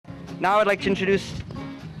Now I'd like to introduce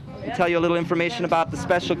and tell you a little information about the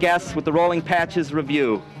special guests with the Rolling Patches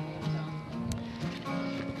Revue.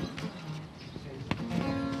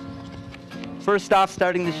 First off,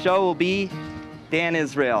 starting the show will be Dan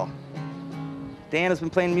Israel. Dan has been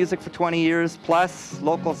playing music for 20 years plus,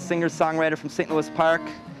 local singer-songwriter from St. Louis Park.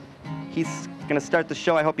 He's going to start the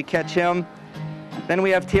show. I hope you catch him. Then we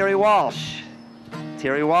have Terry Walsh.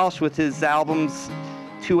 Terry Walsh with his albums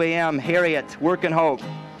 2 AM, Harriet, Workin' Hope,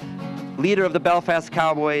 leader of the Belfast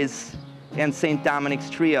Cowboys and St. Dominic's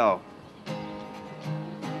Trio.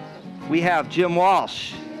 We have Jim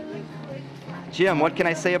Walsh. Jim, what can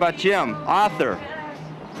I say about Jim? Author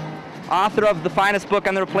of the finest book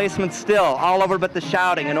on the replacement still, All Over But the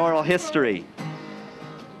Shouting, an Oral History.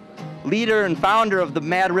 Leader and founder of the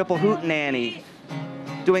Mad Ripple Hootenanny,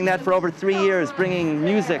 doing that for over 3 years, bringing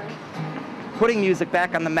music, putting music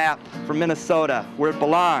back on the map for Minnesota, where it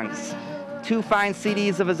belongs. 2 fine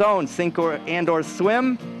CDs of his own, Sink and/or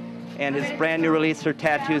Swim, and his brand new release, Her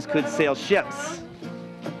Tattoos Could Sail Ships.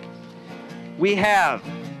 We have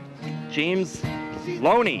James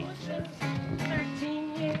Loney.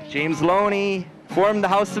 James Loney formed the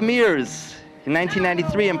House of Mirrors in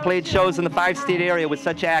 1993 and played shows in the 5-state area with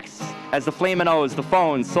such acts as the Flamin' O's, the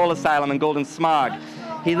Phones, Soul Asylum, and Golden Smog.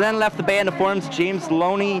 He then left the band to form James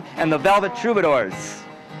Loney and the Velvet Troubadours.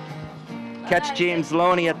 Catch James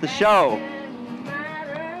Loney at the show.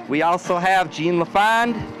 We also have Gene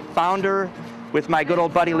LaFond, founder with my good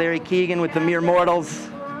old buddy Larry Keegan with the Mere Mortals.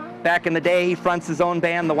 Back in the day, he fronts his own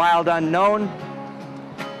band, The Wild Unknown.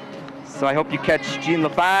 So I hope you catch Gene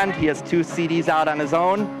LaFond. He has 2 CDs out on his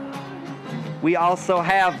own. We also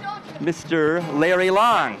have Mr. Larry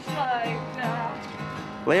Long.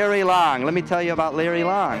 Larry Long, let me tell you about Larry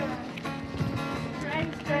Long.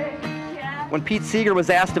 When Pete Seeger was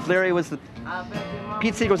asked if Larry was the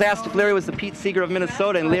Pete Seeger of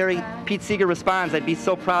Minnesota, and Pete Seeger responds, "I'd be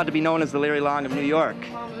so proud to be known as the Larry Long of New York."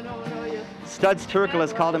 Studs Terkel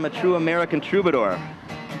has called him a true American troubadour.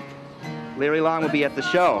 Larry Long will be at the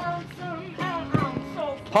show.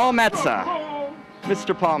 Paul Metza,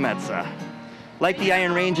 Mr. Paul Metza. Like the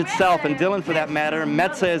Iron Range itself, and Dylan for that matter,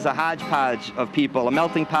 Metza is a hodgepodge of people, a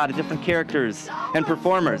melting pot of different characters and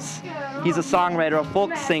performers. He's a songwriter, a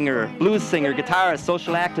folk singer, blues singer, guitarist,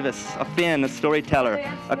 social activist, a Finn, a storyteller,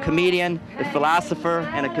 a comedian, a philosopher,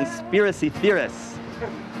 and a conspiracy theorist.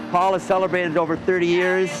 Paul has celebrated over 30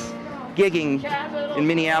 years gigging in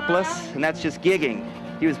Minneapolis, and that's just gigging.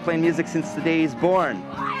 He was playing music since the day he's born.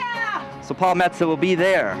 So Paul Metza will be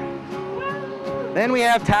there. Then we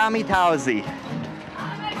have Tommy Towsey.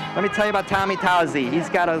 Let me tell you about Tommy Towsey. He's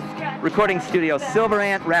got a recording studio, Silver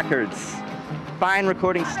Ant Records. Fine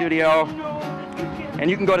recording studio. And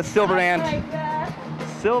you can go to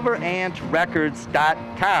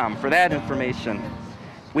silverantrecords.com for that information.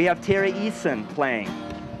 We have Terry Eason playing.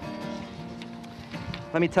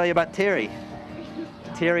 Let me tell you about Terry.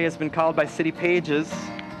 Terry has been called by City Pages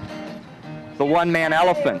the one-man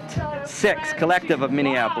elephant, Six collective of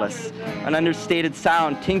Minneapolis, an understated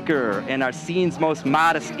sound tinkerer, and our scene's most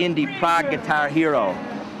modest indie prog guitar hero.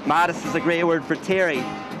 Modest is a great word for Terry.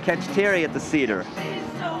 Catch Terry at the Cedar.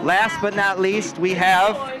 Last but not least, we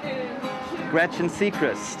have Gretchen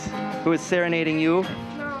Seacrest, who is serenading you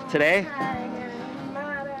today.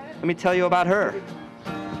 Let me tell you about her.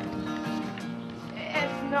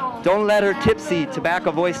 Don't let her tipsy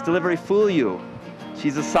tobacco voice delivery fool you.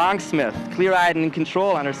 She's a songsmith, clear-eyed and in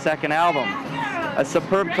control on her second album. A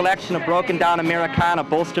superb collection of broken-down Americana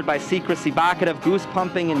bolstered by Seacrest's evocative,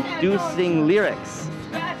 goose-pumping, inducing lyrics.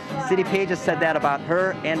 City Pages said that about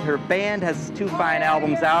her, and her band has 2 fine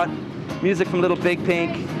albums out. Music from Little Big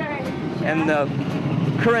Pink, and the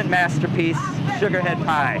current masterpiece, Sugarhead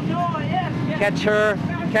Pie. Catch her,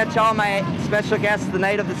 catch all my special guests the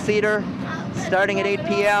night of the Cedar, starting at 8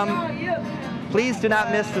 p.m. Please do not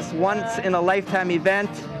miss this once-in-a-lifetime event.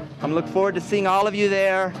 I'm looking forward to seeing all of you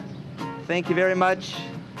there. Thank you very much.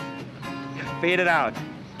 Fade it out.